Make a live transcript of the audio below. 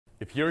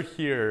If you're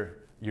here,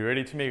 you're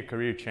ready to make a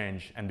career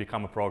change and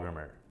become a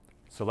programmer.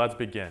 So let's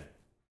begin.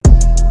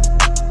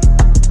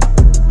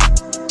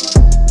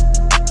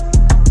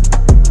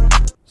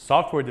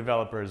 Software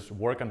developers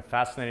work on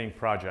fascinating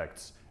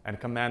projects and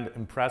command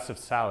impressive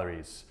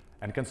salaries.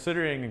 And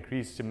considering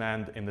increased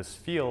demand in this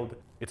field,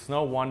 it's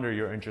no wonder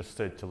you're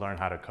interested to learn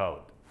how to code.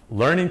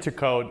 Learning to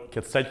code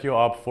can set you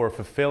up for a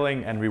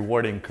fulfilling and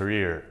rewarding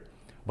career.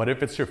 But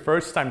if it's your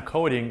first time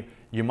coding,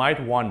 you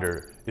might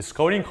wonder, is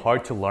coding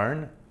hard to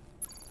learn?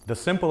 The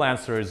simple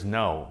answer is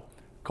no.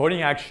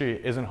 Coding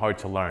actually isn't hard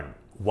to learn.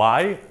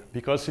 Why?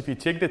 Because if you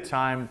take the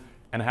time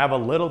and have a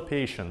little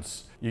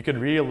patience, you can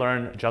really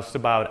learn just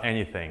about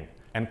anything,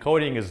 and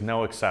coding is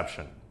no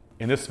exception.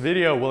 In this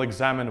video, we'll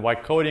examine why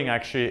coding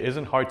actually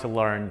isn't hard to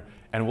learn,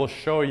 and we'll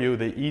show you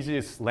the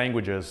easiest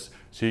languages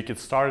so you can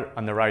start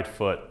on the right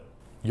foot.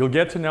 You'll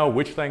get to know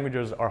which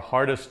languages are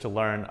hardest to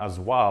learn as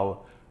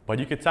well, but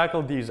you can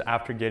tackle these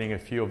after getting a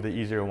few of the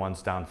easier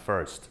ones down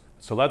first.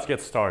 So let's get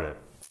started.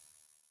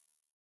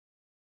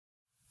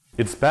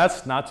 It's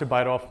best not to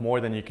bite off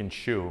more than you can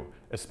chew,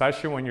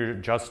 especially when you're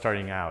just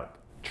starting out.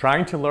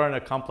 Trying to learn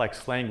a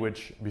complex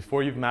language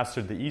before you've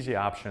mastered the easy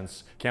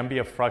options can be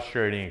a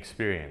frustrating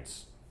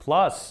experience.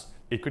 Plus,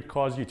 it could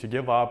cause you to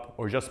give up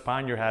or just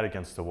pound your head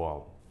against the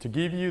wall. To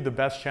give you the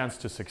best chance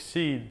to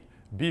succeed,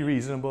 be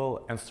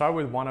reasonable and start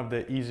with one of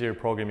the easier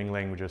programming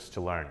languages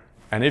to learn.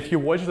 And if you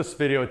watch this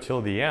video till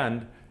the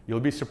end, you'll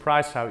be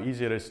surprised how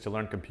easy it is to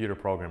learn computer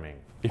programming.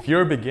 If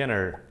you're a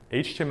beginner,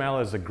 HTML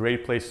is a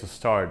great place to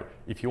start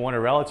if you want a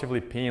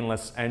relatively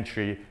painless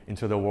entry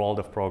into the world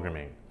of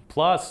programming.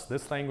 Plus,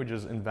 this language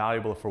is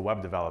invaluable for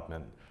web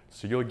development,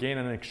 so you'll gain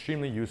an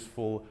extremely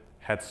useful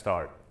head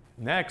start.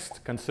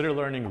 Next, consider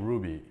learning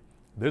Ruby.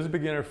 This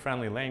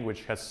beginner-friendly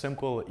language has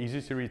simple,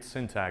 easy-to-read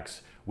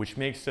syntax, which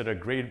makes it a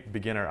great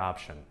beginner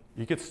option.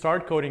 You could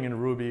start coding in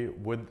Ruby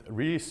with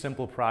really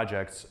simple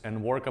projects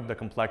and work up the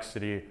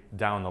complexity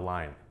down the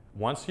line.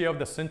 Once you have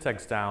the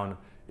syntax down,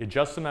 it's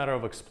just a matter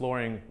of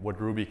exploring what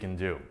Ruby can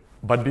do.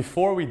 But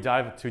before we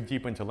dive too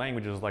deep into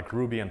languages like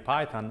Ruby and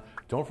Python,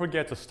 don't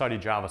forget to study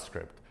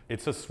JavaScript.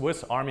 It's a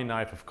Swiss Army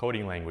knife of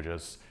coding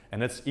languages,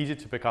 and it's easy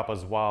to pick up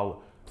as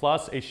well.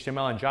 Plus,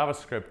 HTML and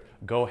JavaScript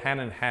go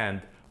hand in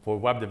hand for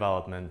web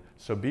development,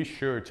 so be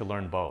sure to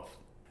learn both.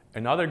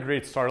 Another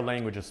great starter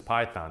language is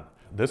Python.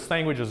 This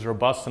language is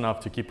robust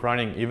enough to keep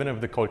running even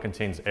if the code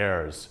contains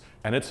errors,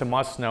 and it's a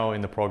must-know in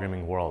the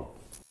programming world.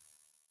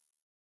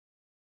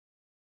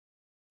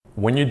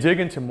 When you dig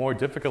into more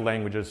difficult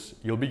languages,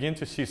 you'll begin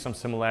to see some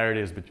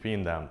similarities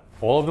between them.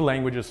 All of the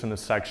languages in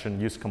this section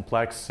use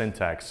complex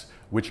syntax,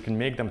 which can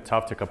make them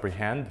tough to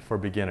comprehend for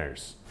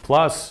beginners.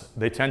 Plus,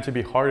 they tend to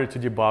be harder to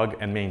debug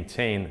and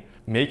maintain,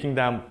 making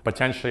them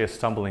potentially a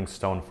stumbling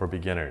stone for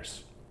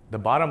beginners. The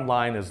bottom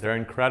line is they're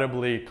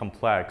incredibly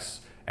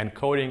complex, and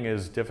coding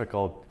is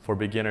difficult for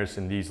beginners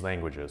in these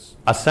languages.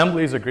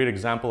 Assembly is a great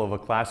example of a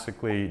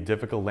classically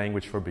difficult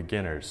language for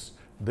beginners.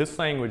 This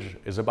language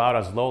is about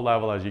as low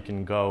level as you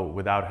can go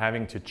without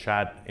having to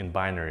chat in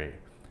binary.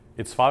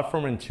 It's far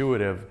from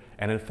intuitive,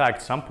 and in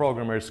fact, some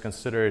programmers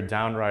consider it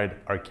downright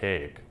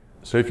archaic.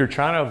 So if you're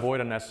trying to avoid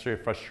unnecessary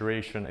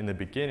frustration in the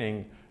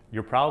beginning,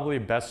 you're probably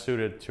best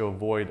suited to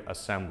avoid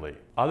assembly.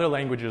 Other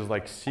languages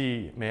like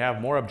C may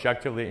have more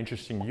objectively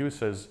interesting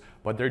uses,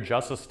 but they're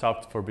just as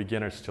tough for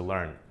beginners to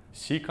learn.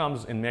 C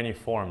comes in many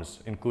forms,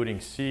 including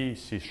C,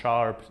 C#,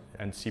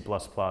 and C++,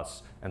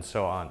 and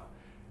so on.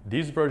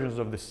 These versions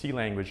of the C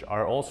language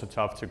are also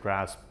tough to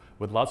grasp,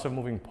 with lots of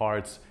moving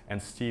parts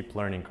and steep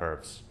learning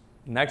curves.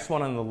 Next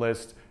one on the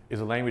list is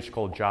a language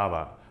called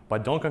Java,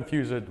 but don't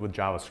confuse it with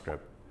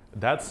JavaScript.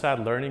 That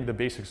said, learning the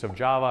basics of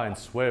Java and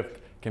Swift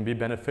can be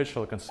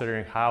beneficial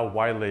considering how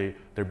widely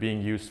they're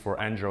being used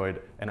for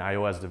Android and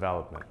iOS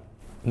development.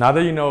 Now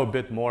that you know a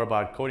bit more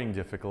about coding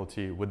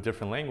difficulty with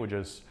different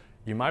languages,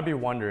 you might be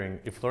wondering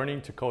if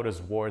learning to code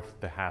is worth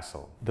the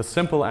hassle. The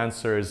simple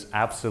answer is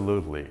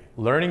absolutely.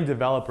 Learning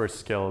developer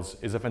skills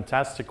is a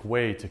fantastic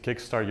way to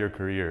kickstart your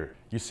career.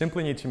 You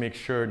simply need to make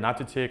sure not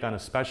to take on an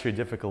especially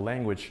difficult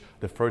language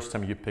the first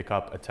time you pick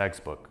up a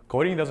textbook.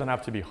 Coding doesn't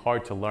have to be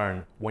hard to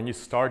learn when you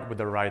start with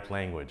the right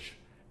language,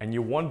 and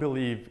you won't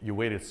believe you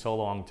waited so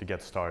long to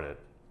get started.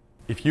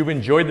 If you've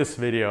enjoyed this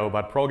video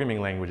about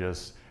programming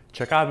languages,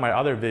 check out my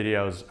other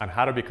videos on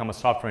how to become a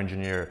software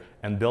engineer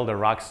and build a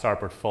rockstar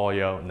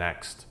portfolio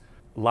next.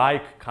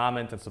 Like,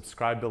 comment, and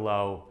subscribe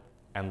below,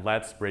 and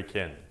let's break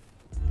in.